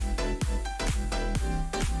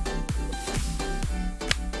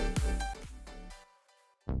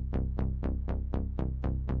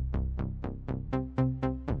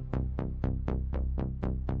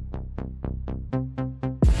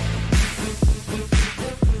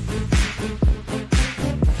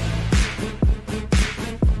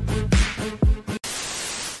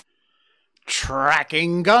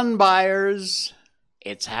Tracking gun buyers.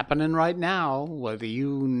 It's happening right now, whether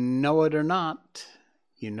you know it or not.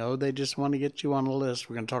 You know they just want to get you on a list.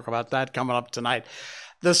 We're going to talk about that coming up tonight.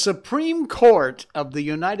 The Supreme Court of the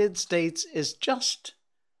United States is just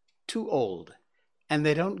too old, and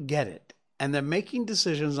they don't get it. And they're making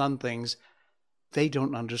decisions on things they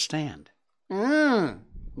don't understand.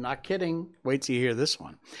 Not kidding. Wait till you hear this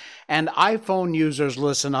one. And iPhone users,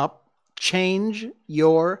 listen up. Change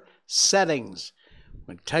your settings. I'm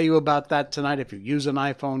going to tell you about that tonight. If you use an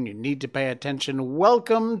iPhone, you need to pay attention.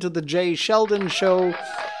 Welcome to the Jay Sheldon Show.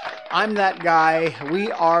 I'm that guy. We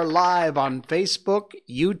are live on Facebook,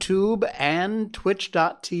 YouTube, and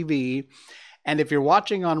Twitch.tv. And if you're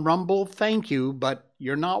watching on Rumble, thank you, but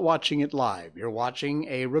you're not watching it live. You're watching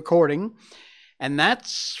a recording. And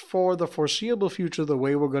that's for the foreseeable future the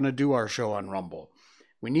way we're going to do our show on Rumble.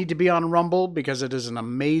 We need to be on Rumble because it is an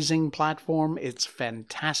amazing platform. It's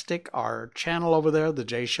fantastic. Our channel over there, The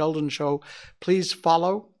Jay Sheldon Show, please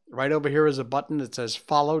follow. Right over here is a button that says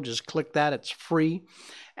follow. Just click that. It's free.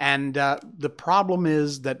 And the problem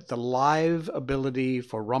is that the live ability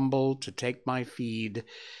for Rumble to take my feed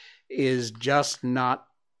is just not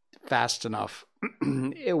fast enough.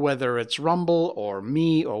 Whether it's Rumble or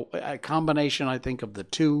me or a combination, I think, of the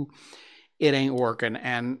two, it ain't working.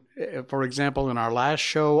 And for example, in our last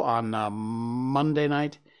show on Monday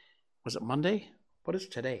night, was it Monday? What is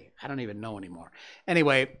today? I don't even know anymore.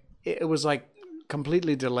 Anyway, it was like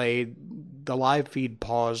completely delayed. The live feed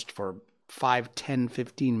paused for 5, 10,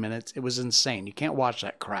 15 minutes. It was insane. You can't watch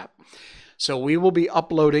that crap. So we will be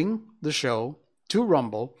uploading the show to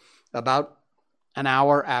Rumble about an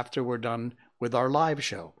hour after we're done with our live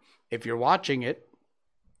show. If you're watching it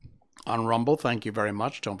on Rumble, thank you very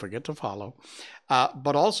much. Don't forget to follow.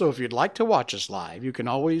 But also, if you'd like to watch us live, you can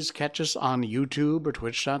always catch us on YouTube or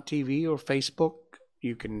Twitch.tv or Facebook.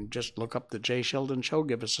 You can just look up The Jay Sheldon Show,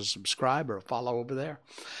 give us a subscribe or a follow over there,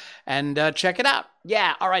 and check it out.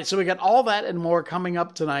 Yeah, all right, so we got all that and more coming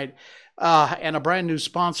up tonight. And a brand new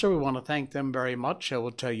sponsor. We want to thank them very much.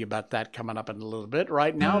 We'll tell you about that coming up in a little bit.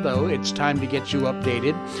 Right now, though, it's time to get you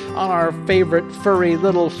updated on our favorite furry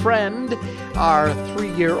little friend, our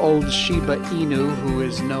 3-year-old Shiba Inu, who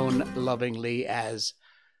is known lovingly as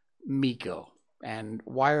Miko. And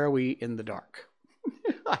why are we in the dark?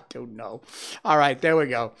 I don't know. All right, there we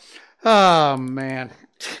go. Oh, man.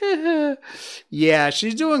 Yeah,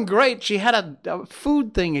 she's doing great. She had a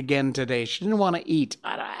food thing again today. She didn't want to eat.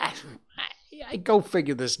 I go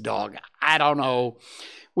figure this dog. I don't know.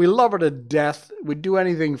 We love her to death. We'd do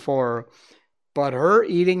anything for her. But her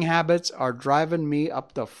eating habits are driving me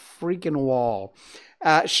up the freaking wall.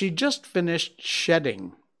 She just finished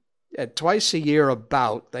shedding. Twice a year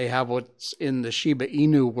about, they have what's in the Shiba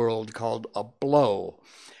Inu world called a blow.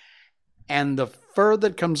 And the fur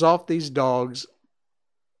that comes off these dogs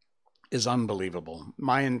is unbelievable.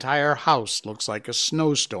 My entire house looks like a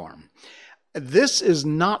snowstorm. This is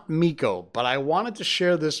not Miko, but I wanted to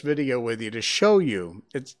share this video with you to show you,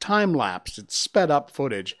 it's time-lapsed, it's sped-up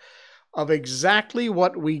footage of exactly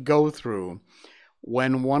what we go through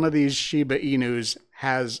when one of these Shiba Inus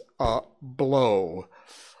has a blow.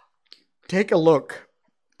 Take a look.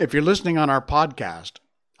 If you're listening on our podcast,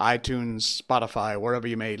 iTunes, Spotify, wherever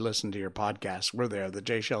you may listen to your podcast, we're there, The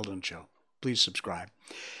Jay Sheldon Show. Please subscribe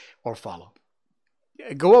or follow.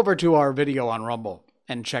 Go over to our video on Rumble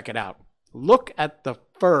and check it out. Look at the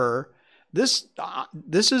fur. This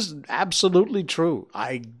is absolutely true.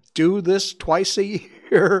 I do this twice a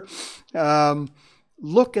year.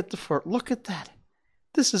 Look at the fur. Look at that.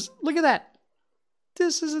 Look at that.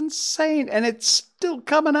 This is insane. And it's still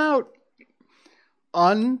coming out.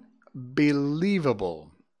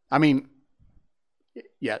 Unbelievable. I mean,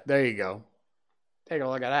 yeah, there you go. Take a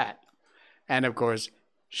look at that. And of course,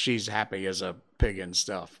 she's happy as a pig and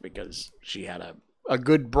stuff because she had a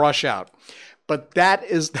good brush out. But that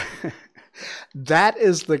is that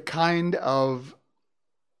is the kind of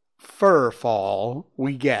fur fall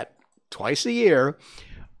we get twice a year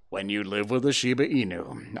when you live with a Shiba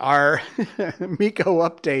Inu. Our Miko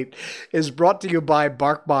update is brought to you by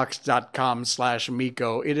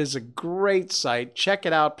BarkBox.com/Miko. It is a great site. Check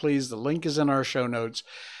it out, please. The link is in our show notes.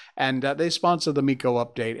 And they sponsor the Miko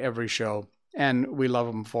update every show, and we love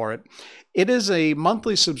them for it. It is a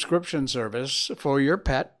monthly subscription service for your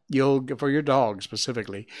pet, for your dog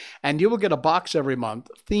specifically, and you will get a box every month,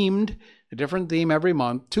 themed, a different theme every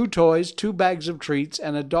month, 2 toys, 2 bags of treats,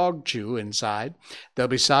 and a dog chew inside. They'll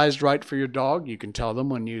be sized right for your dog. You can tell them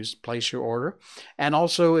when you place your order. And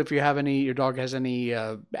also, if you have your dog has any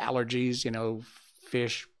allergies,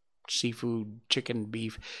 fish, seafood, chicken,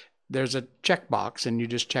 beef, there's a checkbox, and you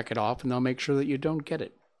just check it off, and they'll make sure that you don't get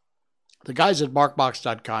it. The guys at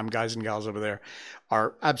BarkBox.com, guys and gals over there,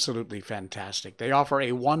 are absolutely fantastic. They offer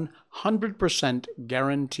a 100%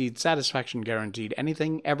 guaranteed, satisfaction guaranteed.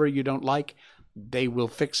 Anything ever you don't like, they will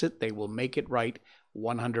fix it. They will make it right.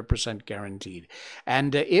 100% guaranteed.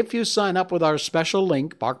 And if you sign up with our special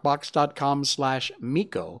link,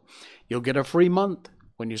 BarkBox.com/Miko, you'll get a free month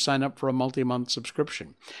when you sign up for a multi-month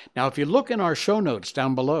subscription. Now, if you look in our show notes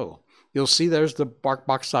down below, you'll see there's the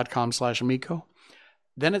BarkBox.com/Miko.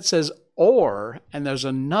 Then it says or, and there's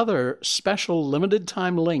another special limited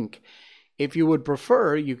time link. If you would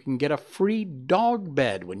prefer, you can get a free dog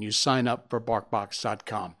bed when you sign up for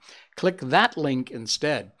BarkBox.com. Click that link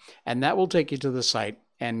instead, and that will take you to the site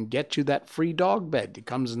and get you that free dog bed. It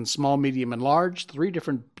comes in small, medium, and large, 3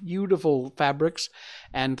 different beautiful fabrics,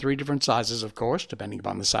 and 3 different sizes, of course, depending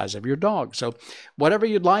upon the size of your dog. So whatever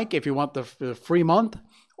you'd like, if you want the free month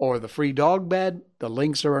or the free dog bed, the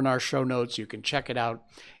links are in our show notes. You can check it out.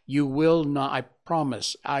 You will not, I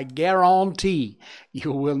promise, I guarantee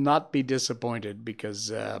you will not be disappointed, because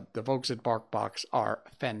the folks at BarkBox are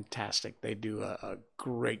fantastic. They do a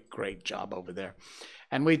great, great job over there.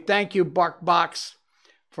 And we thank you, BarkBox,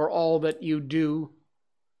 for all that you do.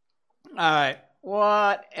 All right,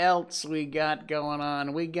 what else we got going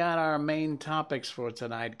on? We got our main topics for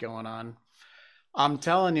tonight going on. I'm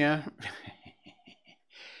telling you,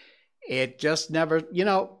 it just never,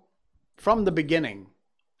 from the beginning,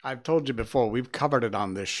 I've told you before, we've covered it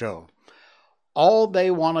on this show. All they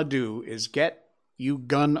want to do is get you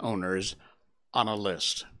gun owners on a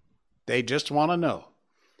list. They just want to know.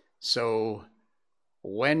 So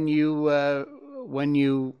when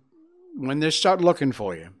they start looking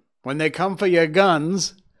for you, when they come for your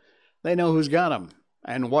guns, they know who's got them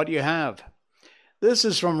and what you have. This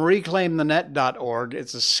is from reclaimthenet.org.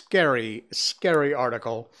 It's a scary, scary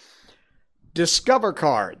article. Discover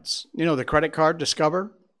Cards, the credit card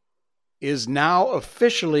Discover, is now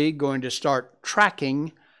officially going to start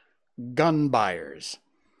tracking gun buyers.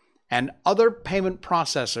 And other payment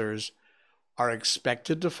processors are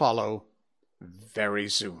expected to follow very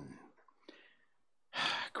soon.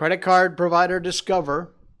 Credit card provider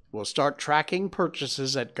Discover will start tracking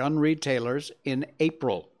purchases at gun retailers in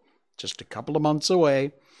April, just a couple of months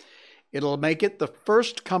away. It'll make it the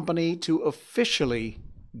first company to officially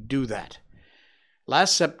do that.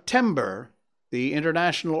 Last September, the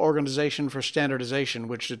International Organization for Standardization,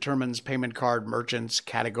 which determines payment card merchants'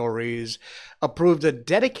 categories, approved a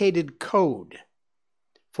dedicated code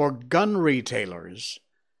for gun retailers.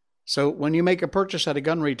 So when you make a purchase at a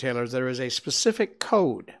gun retailer, there is a specific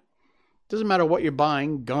code. Doesn't matter what you're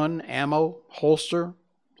buying, gun, ammo, holster,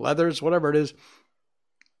 leathers, whatever it is.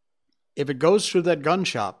 If it goes through that gun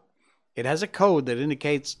shop, it has a code that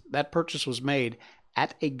indicates that purchase was made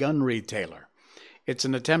at a gun retailer. It's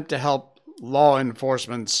an attempt to help law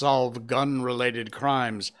enforcement solve gun-related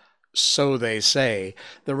crimes, so they say.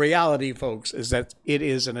 The reality, folks, is that it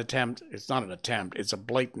is an attempt. It's not an attempt. It's a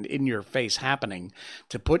blatant, in-your-face happening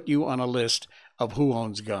to put you on a list of who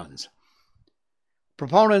owns guns.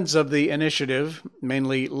 Proponents of the initiative,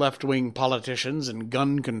 mainly left-wing politicians and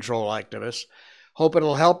gun control activists, hope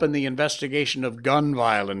it'll help in the investigation of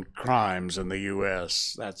gun-violent crimes in the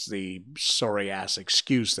U.S. That's the sorry-ass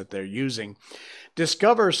excuse that they're using.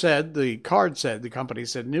 Discover said, the company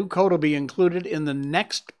said, new code will be included in the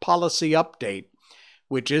next policy update,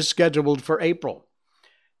 which is scheduled for April.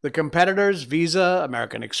 The competitors, Visa,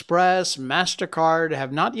 American Express, MasterCard,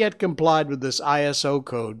 have not yet complied with this ISO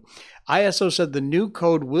code. ISO said the new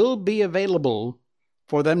code will be available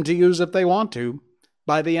for them to use if they want to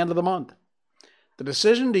by the end of the month. The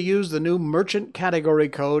decision to use the new merchant category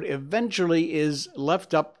code eventually is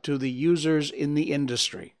left up to the users in the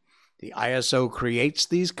industry. The ISO creates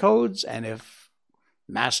these codes, and if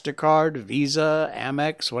MasterCard, Visa,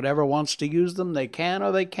 Amex, whatever wants to use them, they can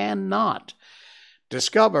or they cannot.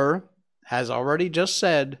 Discover has already just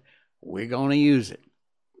said, we're going to use it.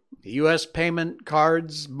 The U.S. payment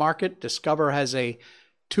cards market, Discover has a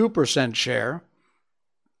 2% share.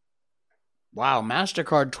 Wow,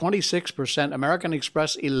 MasterCard 26%, American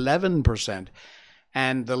Express 11%,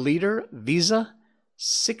 and the leader, Visa,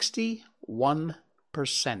 61%.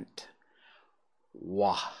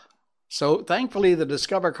 Wow. So thankfully, the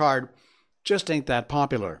Discover card just ain't that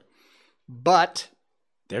popular. But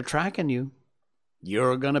they're tracking you.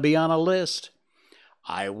 You're going to be on a list.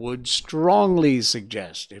 I would strongly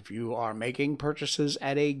suggest, if you are making purchases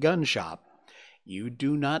at a gun shop, you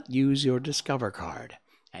do not use your Discover card.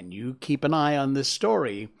 And you keep an eye on this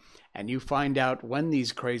story, and you find out when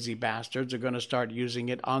these crazy bastards are going to start using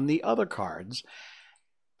it on the other cards.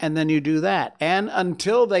 And then you do that. And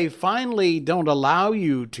until they finally don't allow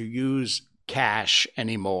you to use cash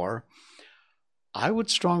anymore, I would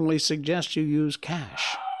strongly suggest you use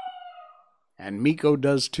cash. And Miko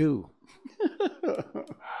does too.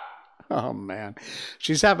 Oh, man.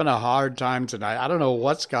 She's having a hard time tonight. I don't know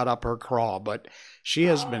what's got up her craw, but she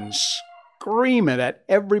has been screaming at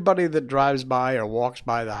everybody that drives by or walks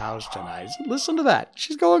by the house tonight. Listen to that.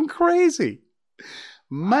 She's going crazy.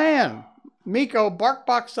 Man. Miko,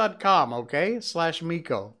 barkbox.com, okay?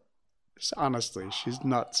 /Miko. Honestly, she's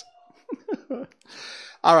nuts.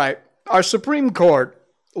 All right. Our Supreme Court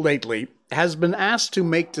lately has been asked to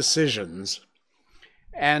make decisions.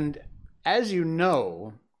 And as you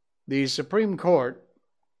know, the Supreme Court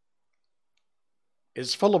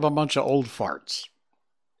is full of a bunch of old farts.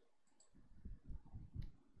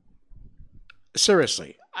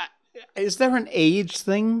 Seriously, is there an age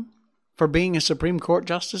thing for being a Supreme Court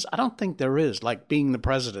justice? I don't think there is. Like being the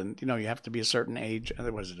president, you have to be a certain age.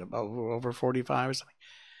 Was it over 45 or something?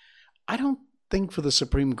 I don't think for the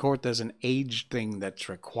Supreme Court there's an age thing that's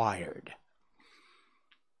required.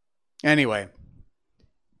 Anyway,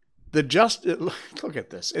 look at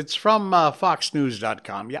this. It's from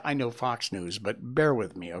foxnews.com. Yeah, I know Fox News, but bear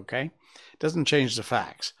with me, okay? It doesn't change the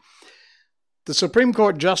facts. The Supreme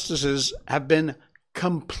Court justices have been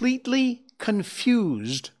completely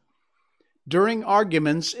confused during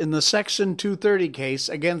arguments in the Section 230 case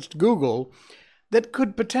against Google that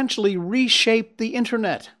could potentially reshape the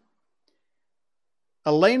internet.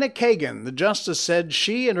 Elena Kagan, the justice, said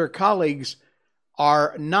she and her colleagues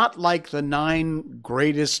are not like the 9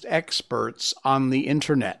 greatest experts on the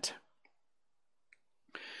internet.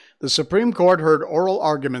 The Supreme Court heard oral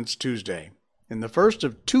arguments Tuesday in the first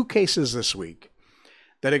of 2 cases this week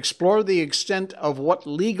that explore the extent of what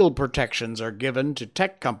legal protections are given to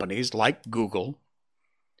tech companies like Google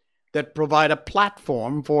that provide a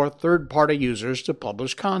platform for third-party users to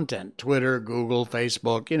publish content. Twitter, Google,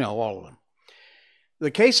 Facebook, all of them.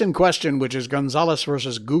 The case in question, which is Gonzalez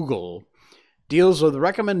versus Google, deals with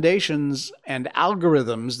recommendations and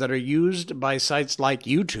algorithms that are used by sites like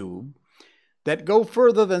YouTube that go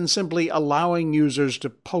further than simply allowing users to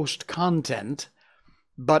post content,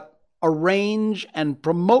 but arrange and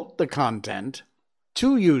promote the content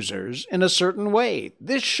to users in a certain way.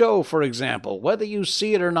 This show, for example, whether you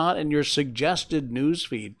see it or not in your suggested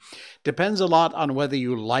newsfeed, depends a lot on whether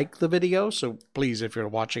you like the video. So please, if you're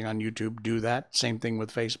watching on YouTube, do that. Same thing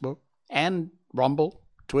with Facebook and Rumble,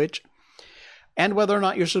 Twitch, and whether or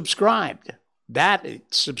not you're subscribed.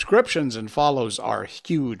 Subscriptions and follows are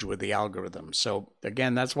huge with the algorithm. So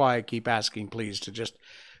again, that's why I keep asking, please, to just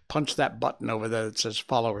punch that button over there that says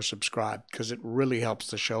follow or subscribe, because it really helps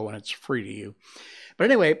the show and it's free to you. But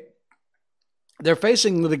anyway, they're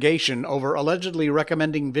facing litigation over allegedly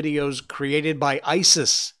recommending videos created by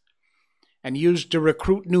ISIS and used to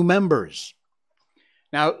recruit new members.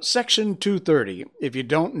 Now, Section 230, if you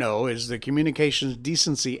don't know, is the Communications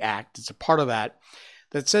Decency Act. It's a part of that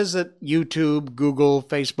says that YouTube, Google,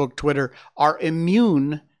 Facebook, Twitter are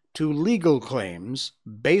immune to legal claims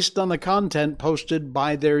based on the content posted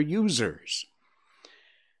by their users.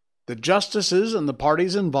 The justices and the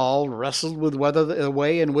parties involved wrestled with whether the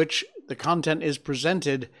way in which the content is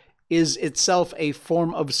presented is itself a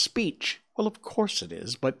form of speech. Well, of course it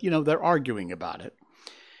is, but they're arguing about it.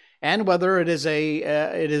 And whether it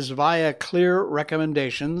is via clear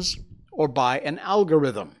recommendations or by an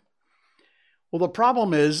algorithm. Well, the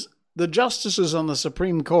problem is the justices on the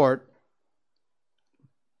Supreme Court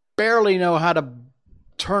barely know how to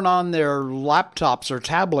turn on their laptops or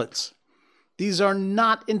tablets. These are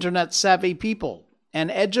not internet-savvy people,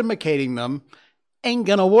 and educating them ain't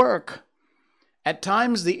gonna work. At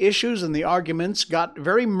times, the issues and the arguments got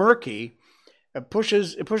very murky,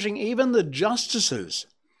 pushing even the justices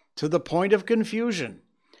to the point of confusion.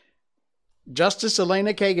 Justice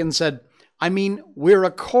Elena Kagan said, we're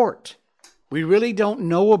a court. We really don't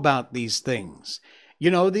know about these things.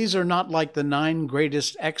 These are not like the 9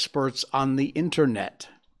 greatest experts on the internet.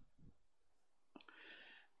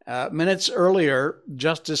 Minutes earlier,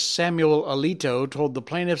 Justice Samuel Alito told the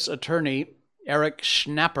plaintiff's attorney, Eric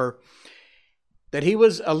Schnapper, that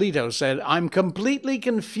Alito said, "I'm completely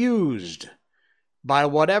confused by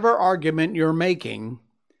whatever argument you're making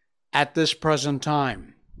at this present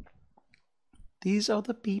time." These are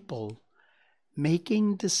the people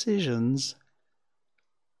making decisions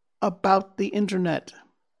about the internet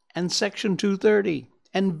and Section 230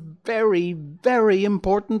 and very, very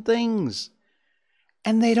important things.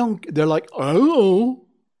 And they're like, oh,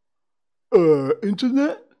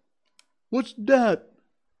 internet? What's that?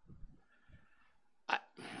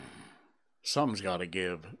 Something's got to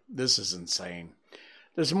give. This is insane.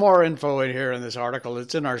 There's more info in here in this article.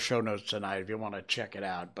 It's in our show notes tonight if you want to check it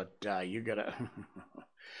out. But you got to...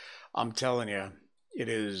 I'm telling you, it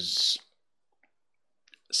is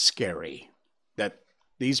scary that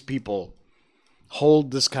these people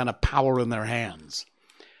hold this kind of power in their hands,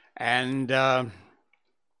 and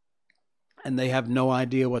they have no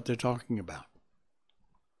idea what they're talking about.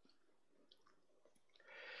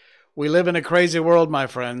 We live in a crazy world, my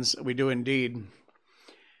friends. We do indeed.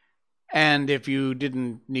 And if you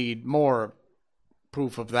didn't need more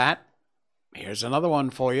proof of that, here's another one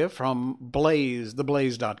for you from Blaze,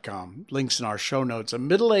 theblaze.com. Links in our show notes. A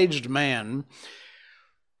middle-aged man,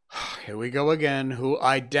 here we go again, who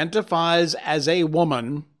identifies as a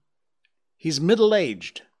woman. He's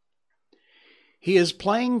middle-aged. He is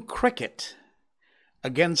playing cricket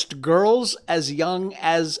against girls as young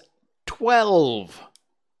as 12.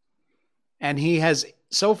 And he has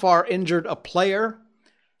so far injured a player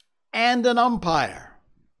and an umpire.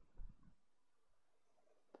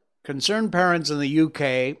 Concerned parents in the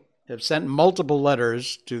UK have sent multiple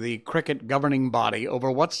letters to the cricket governing body over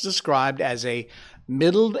what's described as a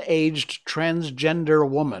middle-aged transgender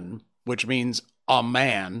woman, which means a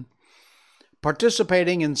man,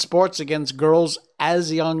 participating in sports against girls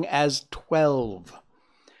as young as 12.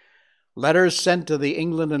 Letters sent to the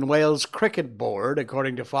England and Wales Cricket Board,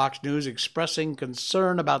 according to Fox News, expressing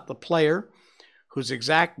concern about the player, whose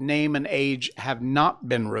exact name and age have not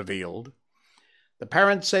been revealed. The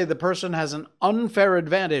parents say the person has an unfair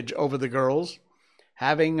advantage over the girls,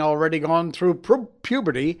 having already gone through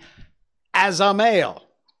puberty as a male.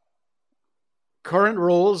 Current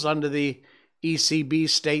rules under the ECB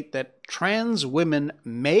state that trans women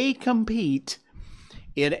may compete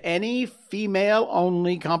in any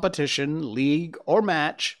female-only competition, league, or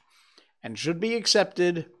match, and should be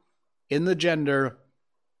accepted in the gender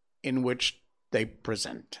in which they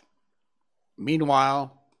present.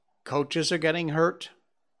 Meanwhile, coaches are getting hurt,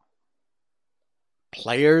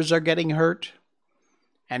 players are getting hurt,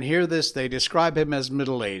 and hear this, they describe him as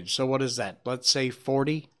middle-aged. So what is that? Let's say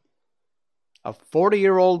 40? A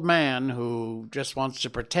 40-year-old man who just wants to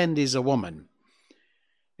pretend he's a woman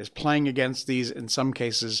is playing against these, in some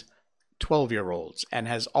cases, 12-year-olds, and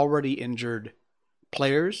has already injured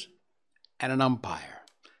players and an umpire.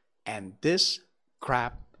 And this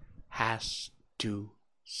crap has to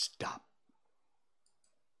stop.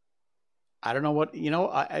 I don't know what,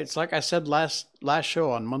 it's like I said last show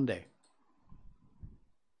on Monday.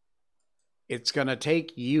 It's going to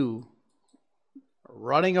take you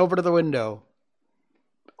running over to the window,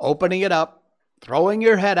 opening it up, throwing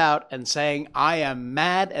your head out and saying, I am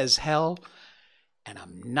mad as hell and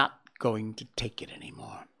I'm not going to take it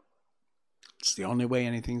anymore. It's the only way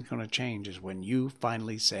anything's going to change is when you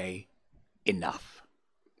finally say enough.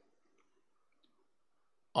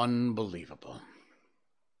 Unbelievable.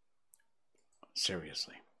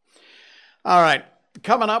 Seriously. All right.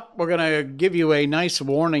 Coming up, we're going to give you a nice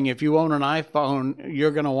warning. If you own an iPhone,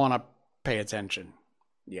 you're going to want to pay attention.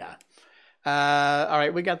 Yeah. All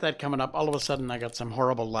right, we got that coming up. All of a sudden, I got some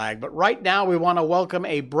horrible lag. But right now, we want to welcome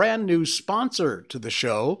a brand new sponsor to the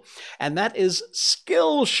show, and that is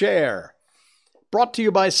Skillshare. Brought to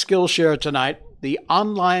you by Skillshare tonight, the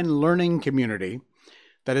online learning community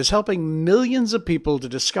that is helping millions of people to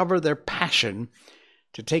discover their passion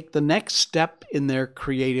to take the next step in their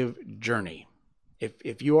creative journey.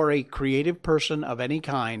 If you are a creative person of any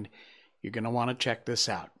kind, you're going to want to check this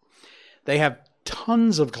out. They have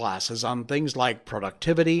tons of classes on things like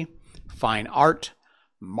productivity, fine art,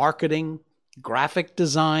 marketing, graphic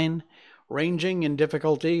design, ranging in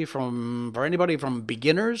difficulty for anybody from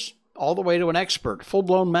beginners all the way to an expert,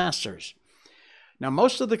 full-blown masters. Now,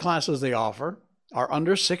 most of the classes they offer are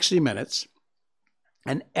under 60 minutes,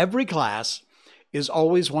 and every class is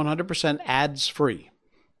always 100% ads-free.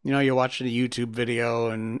 You're watching a YouTube video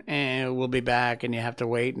and we'll be back, and you have to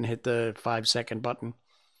wait and hit the 5-second button.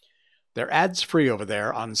 They're ads-free over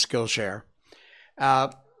there on Skillshare. I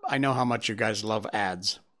know how much you guys love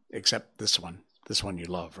ads, except this one. This one you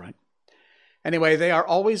love, right? Anyway, they are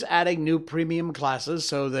always adding new premium classes,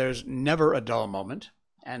 so there's never a dull moment.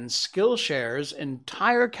 And Skillshare's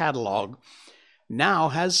entire catalog now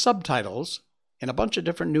has subtitles in a bunch of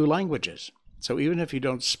different new languages. So even if you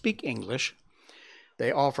don't speak English,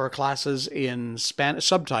 they offer classes in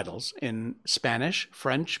subtitles in Spanish,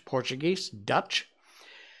 French, Portuguese, Dutch.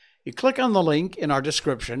 You click on the link in our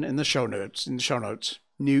description in the show notes.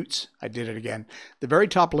 I did it again. The very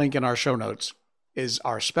top link in our show notes is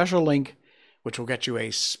our special link, which will get you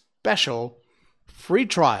a special free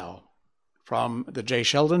trial from the Jay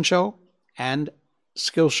Sheldon Show and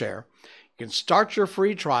Skillshare. You can start your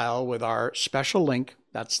free trial with our special link.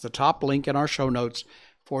 That's the top link in our show notes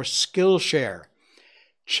for Skillshare.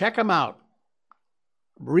 Check them out.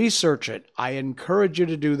 Research it. I encourage you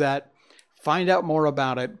to do that. Find out more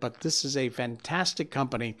about it. But this is a fantastic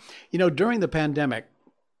company. You know, during the pandemic,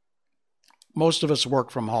 most of us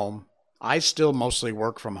work from home. I still mostly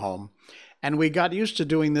work from home. And we got used to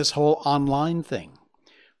doing this whole online thing.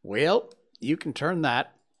 Well, you can turn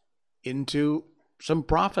that into some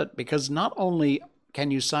profit, because not only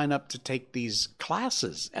can you sign up to take these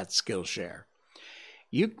classes at Skillshare,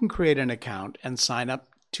 you can create an account and sign up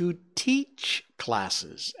to teach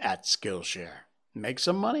classes at Skillshare. Make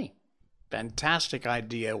some money. Fantastic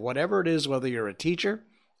idea. Whatever it is, whether you're a teacher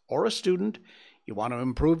or a student, you want to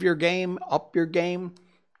improve your game, up your game,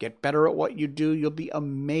 get better at what you do, you'll be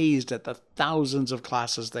amazed at the thousands of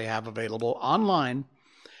classes they have available online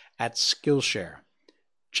at Skillshare.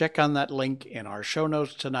 Check on that link in our show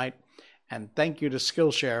notes tonight. And thank you to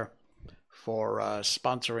Skillshare for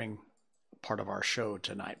sponsoring part of our show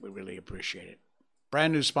tonight. We really appreciate it.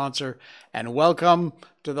 Brand new sponsor. And welcome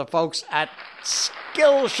to the folks at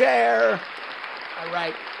Skillshare. All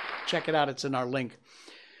right. Check it out. It's in our link.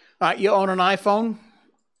 You own an iPhone?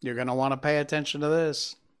 You're going to want to pay attention to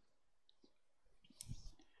this.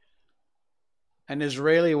 An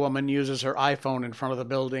Israeli woman uses her iPhone in front of the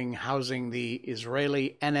building housing the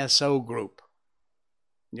Israeli NSO group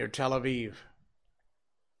near Tel Aviv.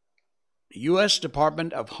 The U.S.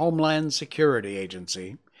 Department of Homeland Security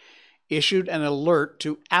Agency issued an alert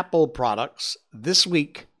to Apple products this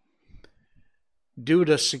week due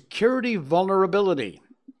to security vulnerability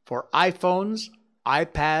for iPhones,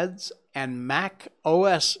 iPads, and Mac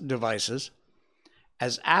OS devices,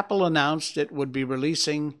 as Apple announced it would be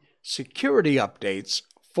releasing security updates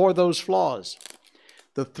for those flaws.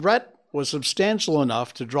 The threat was substantial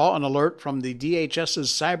enough to draw an alert from the DHS's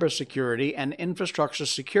Cybersecurity and Infrastructure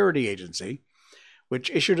Security Agency,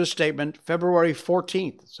 which issued a statement February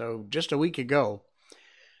 14th, so just a week ago.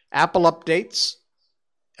 Apple updates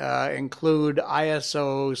include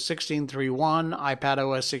ISO 1631, iPadOS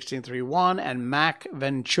 1631, and Mac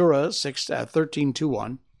Ventura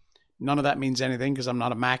 1321. None of that means anything because I'm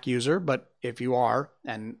not a Mac user, but if you are,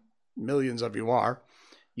 and millions of you are,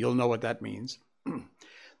 you'll know what that means.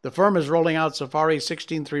 The firm is rolling out Safari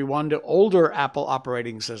 1631 to older Apple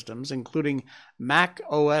operating systems, including Mac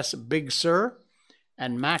OS Big Sur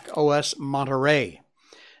and Mac OS Monterey.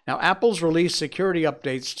 Now, Apple's released security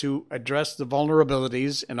updates to address the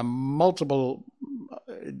vulnerabilities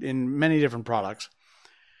in many different products.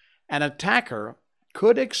 An attacker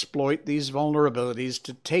could exploit these vulnerabilities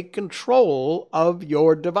to take control of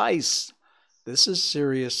your device. This is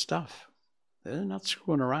serious stuff. They're not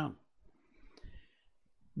screwing around.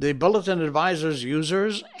 The bulletin advises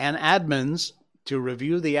users and admins to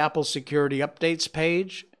review the Apple Security Updates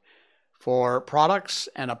page for products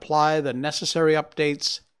and apply the necessary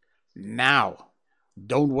updates now.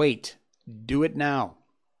 Don't wait. Do it now.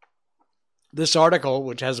 This article,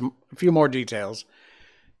 which has a few more details,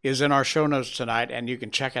 is in our show notes tonight, and you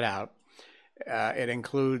can check it out. It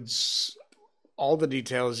includes all the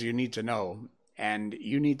details you need to know, and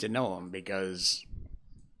you need to know them because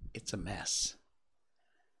it's a mess.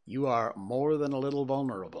 You are more than a little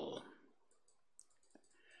vulnerable.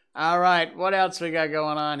 All right, what else we got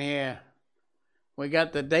going on here? We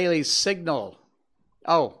got the Daily Signal.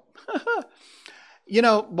 Oh, you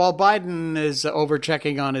know, while Biden is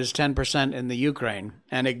overchecking on his 10% in the Ukraine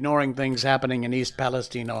and ignoring things happening in East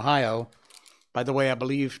Palestine, Ohio, by the way, I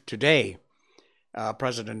believe today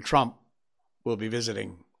President Trump will be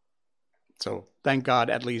visiting. So thank God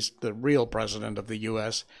at least the real president of the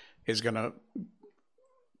U.S. is going to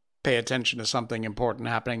pay attention to something important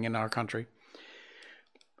happening in our country.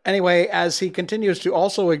 Anyway, as he continues to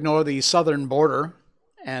also ignore the southern border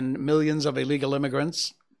and millions of illegal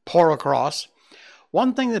immigrants pour across,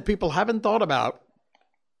 one thing that people haven't thought about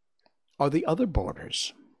are the other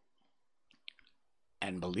borders.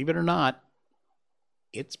 And believe it or not,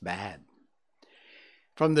 it's bad.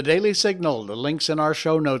 From the Daily Signal, the link's in our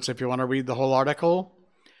show notes if you want to read the whole article.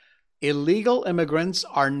 Illegal immigrants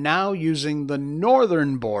are now using the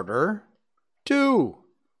northern border too.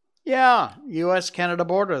 Yeah, U.S.-Canada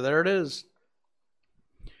border, there it is.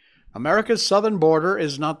 America's southern border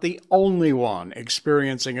is not the only one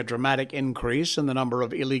experiencing a dramatic increase in the number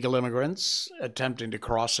of illegal immigrants attempting to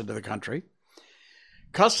cross into the country.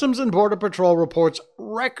 Customs and Border Patrol reports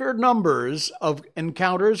record numbers of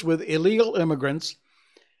encounters with illegal immigrants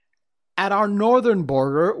at our northern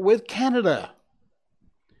border with Canada.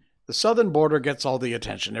 The southern border gets all the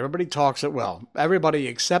attention. Everybody talks it well. Everybody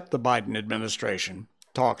except the Biden administration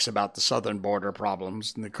talks about the southern border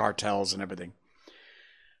problems and the cartels and everything.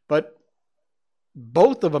 But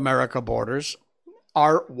both of America's borders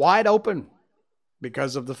are wide open.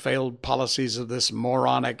 because of the failed policies of this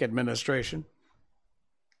moronic administration.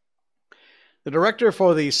 The director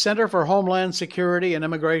for the Center for Homeland Security and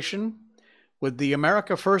Immigration with the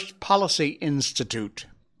America First Policy Institute.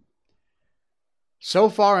 So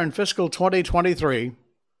far in fiscal 2023,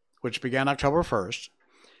 which began October 1st,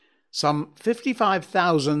 some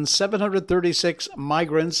 55,736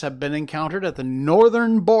 migrants have been encountered at the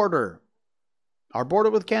northern border, our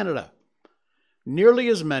border with Canada. Nearly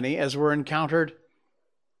as many as were encountered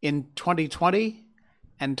in 2020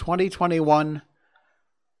 and 2021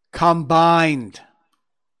 combined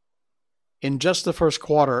in just the first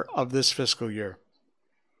quarter of this fiscal year.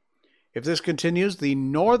 If this continues, the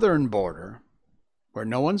northern border, where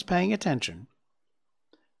no one's paying attention,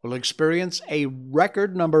 will experience a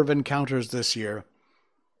record number of encounters this year.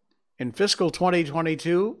 In fiscal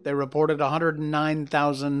 2022, they reported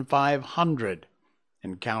 109,500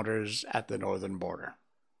 encounters at the northern border.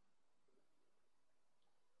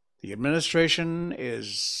 The administration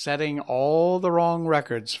is setting all the wrong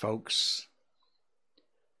records, folks.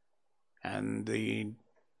 And the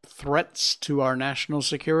threats to our national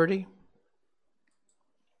security,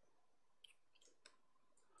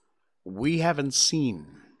 we haven't seen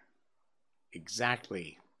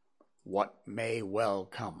exactly what may well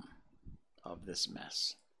come of this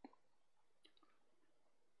mess.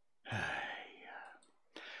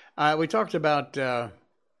 We talked about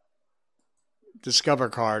Discover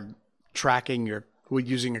Card tracking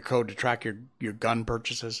using a code to track your gun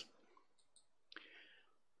purchases.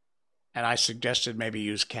 And I suggested maybe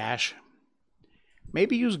use cash.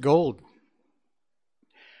 Maybe use gold.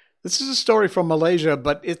 This is a story from Malaysia,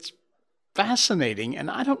 but it's fascinating, and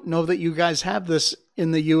I don't know that you guys have this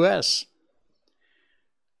in the U.S.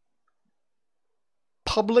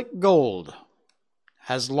 Public Gold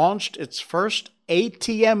has launched its first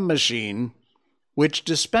ATM machine which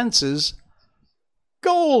dispenses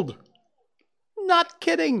gold. Not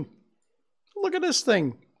kidding. Look at this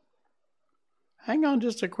thing. Hang on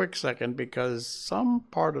just a quick second, because some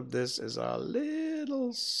part of this is a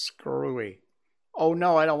little screwy. Oh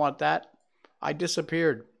no, I don't want that. I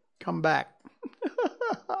disappeared. Come back.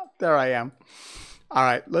 There I am. All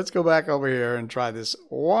right, let's go back over here and try this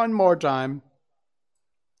one more time.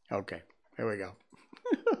 Okay, here we go.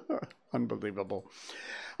 Unbelievable.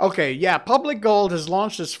 Okay, yeah, Public Gold has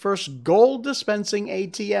launched its first gold dispensing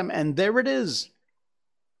ATM, and there it is.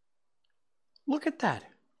 Look at that.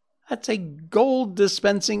 That's a gold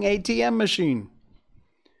dispensing ATM machine.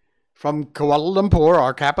 From Kuala Lumpur,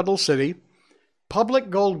 our capital city, Public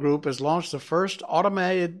Gold Group has launched the first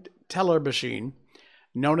automated teller machine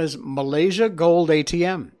known as Malaysia Gold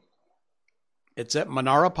ATM. It's at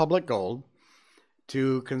Menara Public Gold.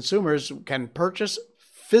 To consumers can purchase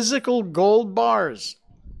physical gold bars.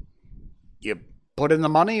 You put in the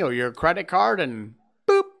money or your credit card and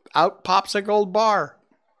boop, out pops a gold bar.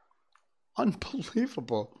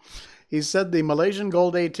 Unbelievable. He said the Malaysian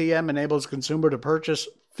Gold ATM enables consumer to purchase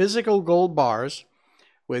physical gold bars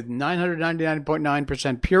with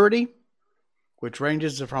 999.9% purity, which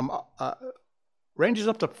ranges up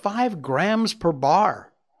to 5 grams per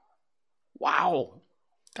bar. Wow,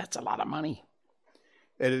 that's a lot of money.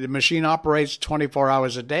 The machine operates 24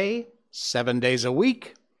 hours a day, 7 days a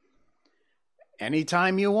week.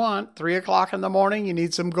 Anytime you want, 3 o'clock in the morning, you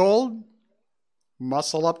need some gold,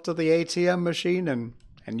 muscle up to the ATM machine and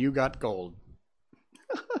you got gold.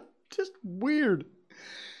 Just weird.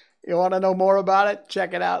 You want to know more about it?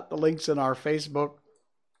 Check it out. The link's in our Facebook,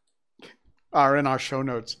 are in our show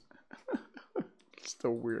notes. It's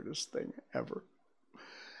the weirdest thing ever.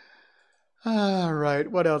 All right,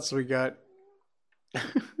 what else we got?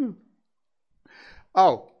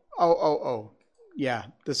 Oh. Yeah,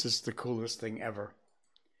 this is the coolest thing ever.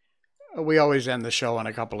 We always end the show on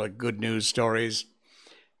a couple of good news stories.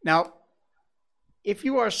 Now, if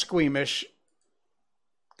you are squeamish,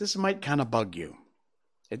 this might kind of bug you.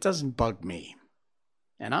 It doesn't bug me.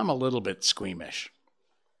 And I'm a little bit squeamish.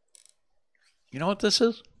 You know what this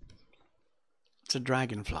is? It's a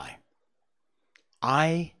dragonfly.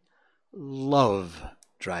 I love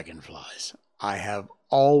dragonflies. I have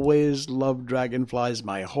always loved dragonflies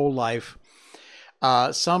my whole life.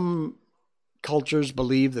 Some cultures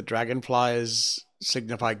believe that dragonflies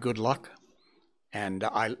signify good luck. And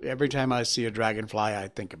every time I see a dragonfly, I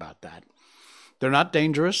think about that. They're not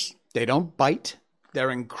dangerous. They don't bite.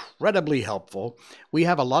 They're incredibly helpful. We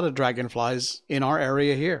have a lot of dragonflies in our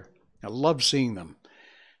area here. I love seeing them.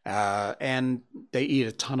 And they eat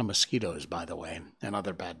a ton of mosquitoes, by the way, and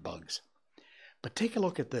other bad bugs. But take a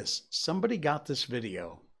look at this. Somebody got this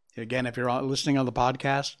video. Again, if you're listening on the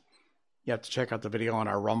podcast, you have to check out the video on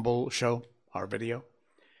our Rumble show, our video.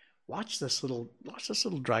 Watch this little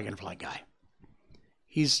dragonfly guy.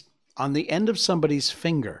 He's on the end of somebody's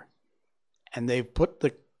finger, and they've put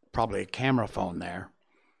probably a camera phone there,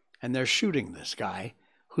 and they're shooting this guy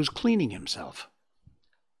who's cleaning himself.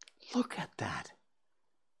 Look at that.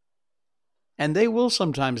 And they will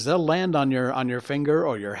sometimes, they'll land on your finger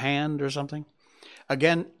or your hand or something.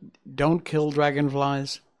 Again, don't kill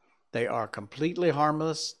dragonflies. They are completely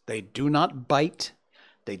harmless. They do not bite.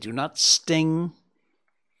 They do not sting.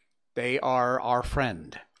 They are our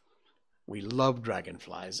friend. We love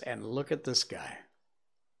dragonflies. And look at this guy.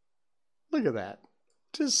 Look at that.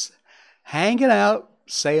 Just hanging out,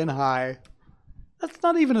 saying hi. That's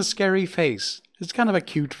not even a scary face. It's kind of a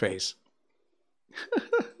cute face.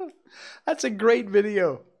 That's a great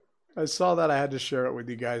video. I saw that. I had to share it with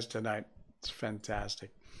you guys tonight. It's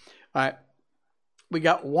fantastic. All right. We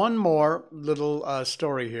got one more little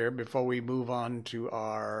story here before we move on to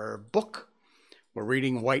our book. We're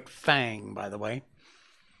reading White Fang, by the way.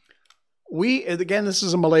 Again, this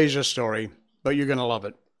is a Malaysia story, but you're going to love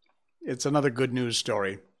it. It's another good news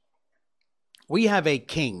story. We have a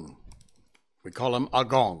king. We call him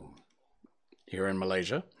Agong here in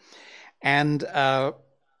Malaysia. And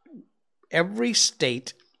every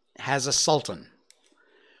state has a sultan,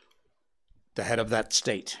 the head of that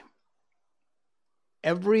state.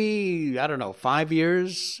 Every, 5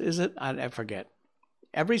 years, is it? I forget.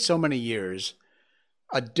 Every so many years,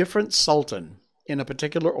 a different sultan in a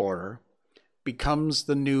particular order becomes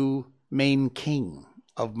the new main king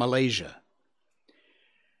of Malaysia.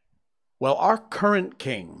 Well, our current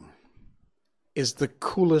king is the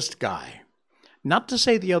coolest guy. Not to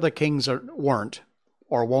say the other kings weren't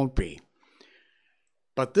or won't be,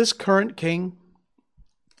 but this current king,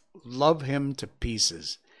 love him to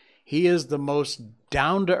pieces. He is the most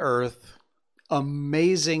down-to-earth,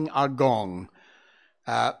 amazing Agong.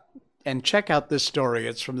 And check out this story.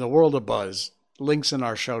 It's from the World of Buzz. Links in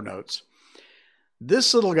our show notes.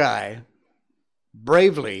 This little guy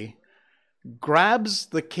bravely grabs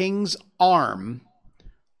the king's arm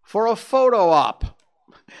for a photo op.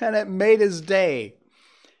 And it made his day.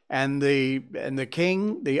 And the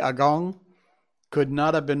king, the Agong, could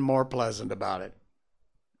not have been more pleasant about it.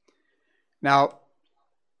 Now,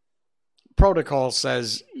 protocol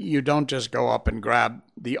says you don't just go up and grab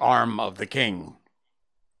the arm of the king.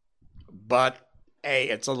 But, hey,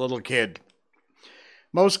 it's a little kid.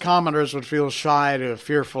 Most commoners would feel shy to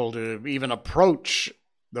fearful to even approach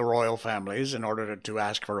the royal families in order to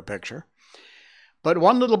ask for a picture. But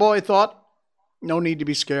one little boy thought, no need to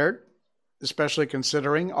be scared, especially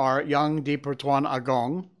considering our young Di Pertuan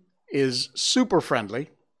Agong is super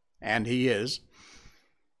friendly, and he is.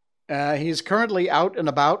 He's currently out and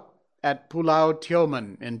about at Pulau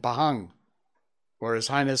Tioman in Pahang, where His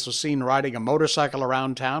Highness was seen riding a motorcycle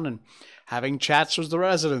around town and having chats with the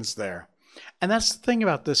residents there. And that's the thing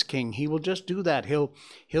about this king. He will just do that. He'll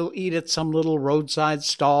eat at some little roadside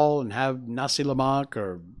stall and have nasi lemak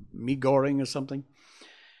or mee goreng or something.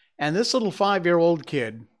 And this little 5-year-old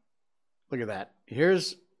kid, look at that.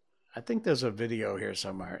 I think there's a video here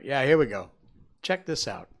somewhere. Yeah, here we go. Check this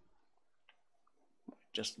out.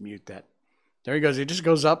 Just mute that. There he goes. He just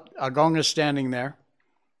goes up. Agong is standing there.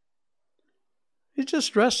 He's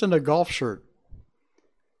just dressed in a golf shirt.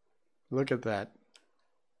 Look at that.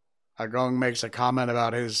 Agong makes a comment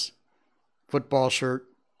about his football shirt.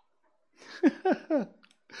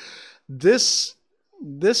 This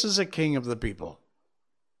is a king of the people.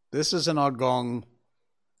 This is an Agong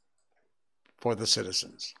for the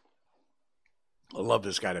citizens. I love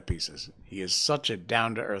this guy to pieces. He is such a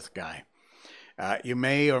down-to-earth guy. You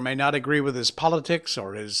may or may not agree with his politics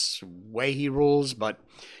or his way he rules, but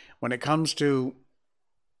when it comes to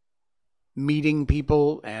meeting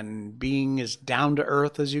people and being as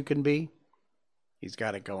down-to-earth as you can be, he's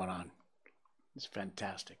got it going on. It's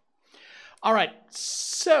fantastic. All right,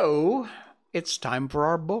 so it's time for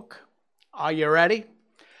our book. Are you ready?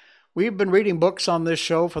 We've been reading books on this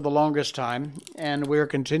show for the longest time, and we're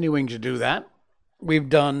continuing to do that. We've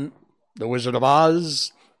done The Wizard of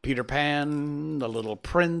Oz, Peter Pan, The Little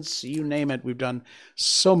Prince, you name it. We've done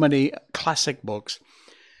so many classic books.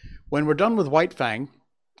 When we're done with White Fang,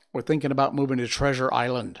 we're thinking about moving to Treasure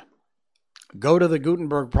Island. Go to the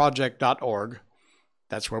GutenbergProject.org.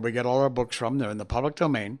 That's where we get all our books from. They're in the public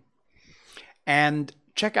domain. And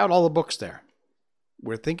check out all the books there.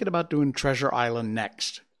 We're thinking about doing Treasure Island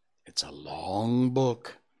next. It's a long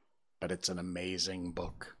book, but it's an amazing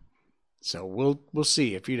book. So we'll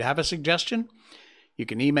see. If you have a suggestion, you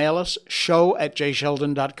can email us,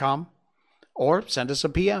 show@jsheldon.com, or send us a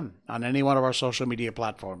PM on any one of our social media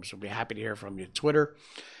platforms. We'll be happy to hear from you. Twitter,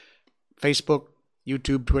 Facebook,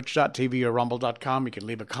 YouTube, twitch.tv, or rumble.com. You can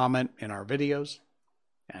leave a comment in our videos,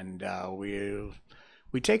 and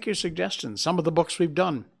we take your suggestions. Some of the books we've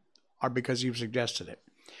done are because you've suggested it.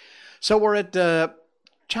 So we're at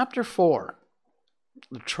Chapter 4,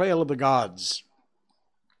 The Trail of the Gods,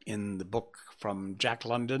 in the book from Jack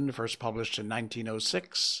London, first published in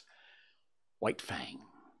 1906, White Fang.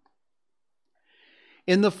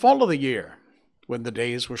 In the fall of the year, when the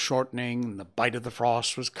days were shortening and the bite of the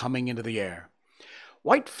frost was coming into the air,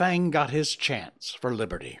 White Fang got his chance for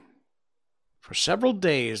liberty. For several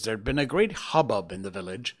days there had been a great hubbub in the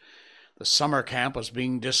village. The summer camp was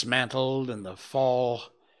being dismantled, and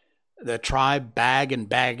the tribe, bag and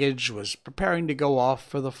baggage, was preparing to go off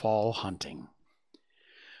for the fall hunting.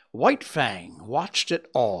 White Fang watched it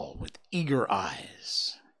all with eager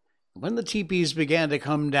eyes. When the teepees began to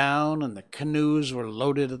come down and the canoes were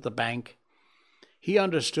loaded at the bank, he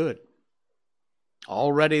understood.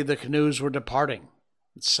 Already the canoes were departing,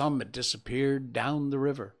 and some had disappeared down the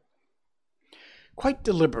river. Quite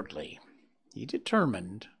deliberately, he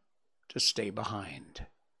determined to stay behind.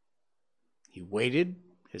 He waited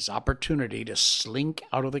his opportunity to slink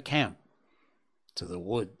out of the camp to the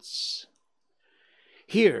woods.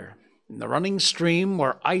 Here, in the running stream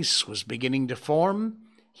where ice was beginning to form,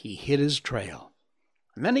 he hid his trail,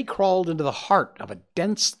 and then he crawled into the heart of a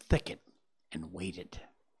dense thicket and waited.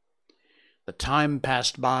 The time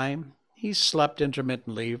passed by. He slept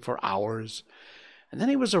intermittently for hours, and then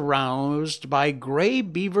he was aroused by Gray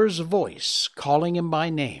Beaver's voice calling him by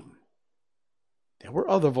name. There were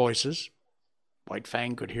other voices. White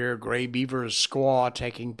Fang could hear Gray Beaver's squaw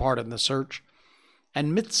taking part in the search,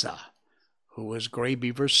 and Mitza, who was Gray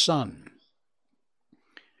Beaver's son.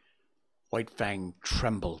 White Fang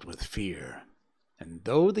trembled with fear, and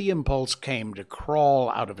though the impulse came to crawl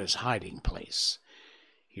out of his hiding place,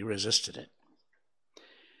 he resisted it.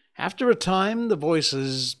 After a time, the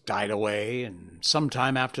voices died away, and some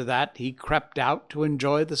time after that he crept out to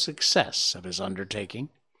enjoy the success of his undertaking.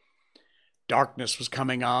 Darkness was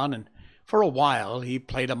coming on, and for a while he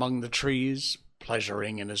played among the trees,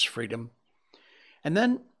 pleasuring in his freedom. And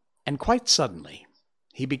then, and quite suddenly,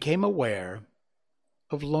 he became aware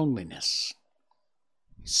of loneliness.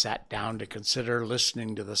 He sat down to consider,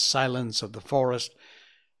 listening to the silence of the forest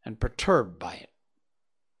and perturbed by it.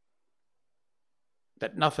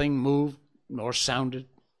 That nothing moved nor sounded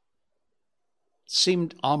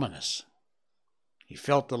seemed ominous. He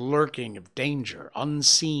felt the lurking of danger,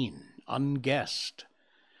 unseen, unguessed.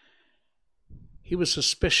 He was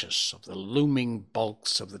suspicious of the looming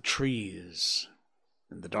bulks of the trees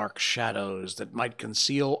and the dark shadows that might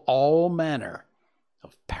conceal all manner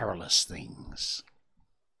of perilous things.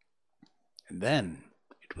 And then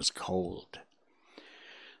it was cold.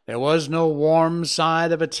 There was no warm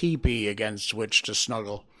side of a teepee against which to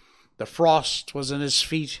snuggle. The frost was in his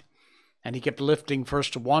feet, and he kept lifting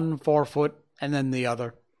first one forefoot and then the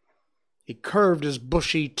other. He curved his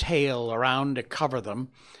bushy tail around to cover them,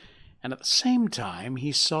 and at the same time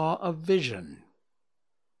he saw a vision.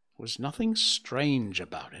 There was nothing strange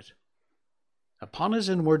about it. Upon his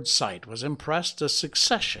inward sight was impressed a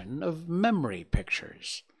succession of memory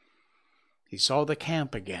pictures. He saw the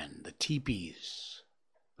camp again, the teepees,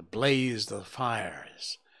 the blaze of the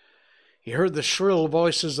fires. He heard the shrill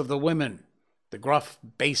voices of the women, the gruff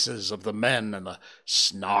basses of the men, and the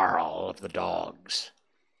snarl of the dogs.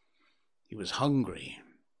 He was hungry.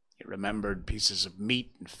 He remembered pieces of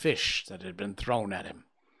meat and fish that had been thrown at him.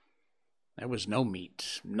 There was no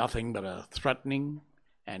meat, nothing but a threatening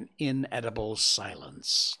and inedible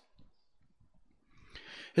silence.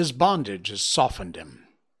 His bondage had softened him.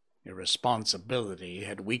 Irresponsibility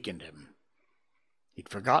had weakened him. He'd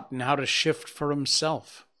forgotten how to shift for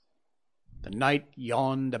himself. The night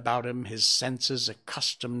yawned about him, his senses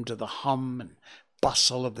accustomed to the hum and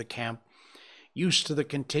bustle of the camp, used to the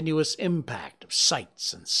continuous impact of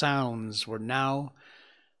sights and sounds, were now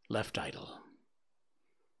left idle.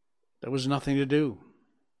 There was nothing to do,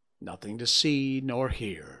 nothing to see nor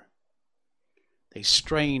hear. They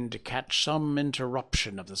strained to catch some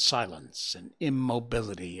interruption of the silence and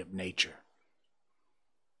immobility of nature.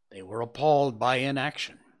 They were appalled by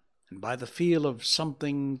inaction and by the feel of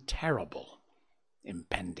something terrible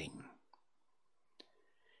impending.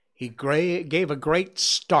 He gave a great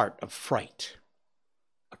start of fright.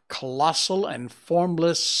 A colossal and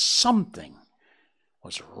formless something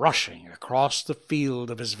was rushing across the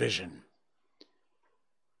field of his vision.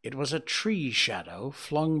 It was a tree shadow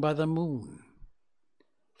flung by the moon,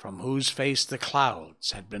 from whose face the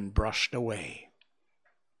clouds had been brushed away.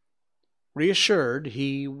 Reassured,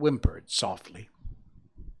 he whimpered softly.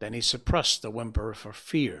 Then he suppressed the whimper for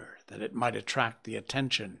fear that it might attract the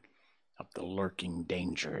attention of the lurking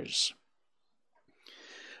dangers.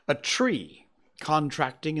 A tree,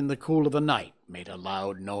 contracting in the cool of the night, made a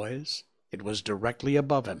loud noise. It was directly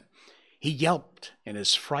above him. He yelped in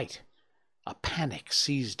his fright. A panic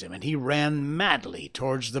seized him, and he ran madly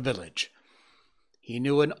towards the village. He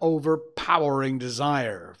knew an overpowering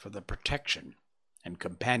desire for the protection and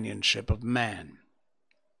companionship of man.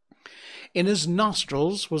 In his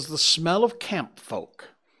nostrils was the smell of camp folk.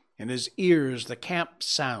 In his ears the camp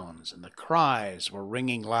sounds and the cries were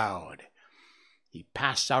ringing loud. He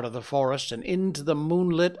passed out of the forest and into the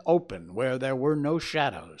moonlit open where there were no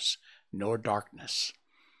shadows nor darkness.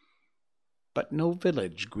 But no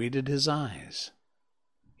village greeted his eyes.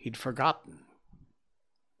 He'd forgotten.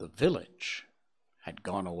 The village had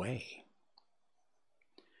gone away.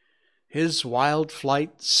 His wild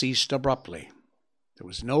flight ceased abruptly. There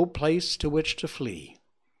was no place to which to flee.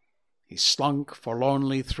 He slunk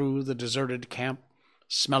forlornly through the deserted camp,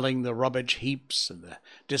 smelling the rubbish heaps and the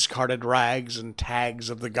discarded rags and tags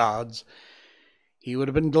of the gods. He would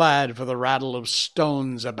have been glad for the rattle of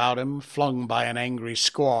stones about him flung by an angry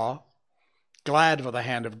squaw, glad for the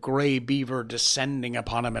hand of Grey Beaver descending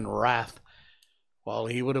upon him in wrath, while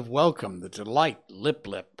he would have welcomed the delight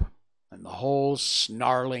Lip-Lip and the whole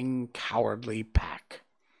snarling, cowardly pack.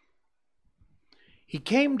 He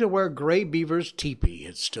came to where Grey Beaver's teepee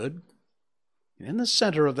had stood, and in the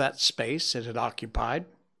center of that space it had occupied,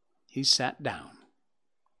 he sat down.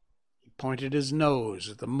 He pointed his nose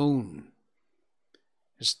at the moon.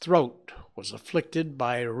 His throat was afflicted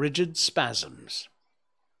by rigid spasms.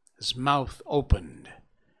 His mouth opened,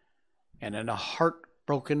 and in a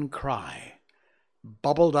heart-broken cry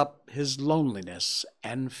bubbled up his loneliness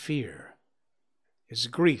and fear, his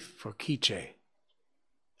grief for Quiche,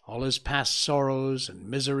 all his past sorrows and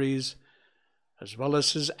miseries, as well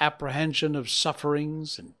as his apprehension of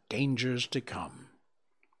sufferings and dangers to come.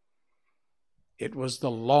 It was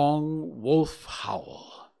the long wolf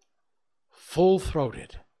howl,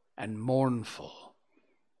 full-throated and mournful.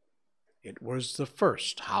 It was the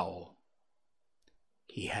first howl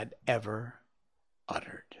he had ever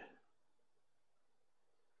uttered.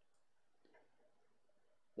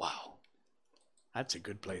 Wow, that's a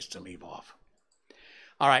good place to leave off.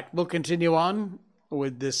 All right, we'll continue on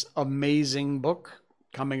with this amazing book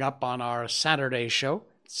coming up on our Saturday show,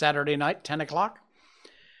 Saturday night, 10 o'clock,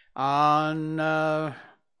 on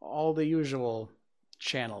all the usual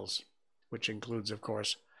channels, which includes, of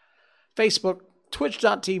course, Facebook,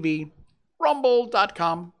 Twitch.tv,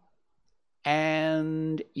 Rumble.com,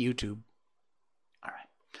 and YouTube. All right.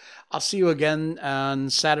 I'll see you again on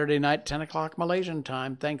Saturday night, 10 o'clock Malaysian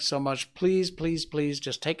time. Thanks so much. Please, please, please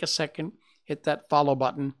just take a second, hit that follow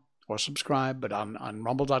button or subscribe, but on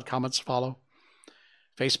Rumble.com it's follow.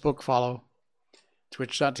 Facebook, follow.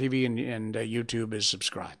 Twitch.tv and YouTube is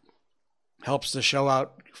subscribe. Helps the show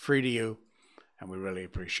out, free to you, and we really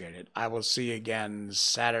appreciate it. I will see you again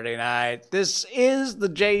Saturday night. This is the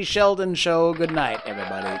Jay Sheldon Show. Good night,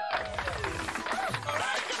 everybody.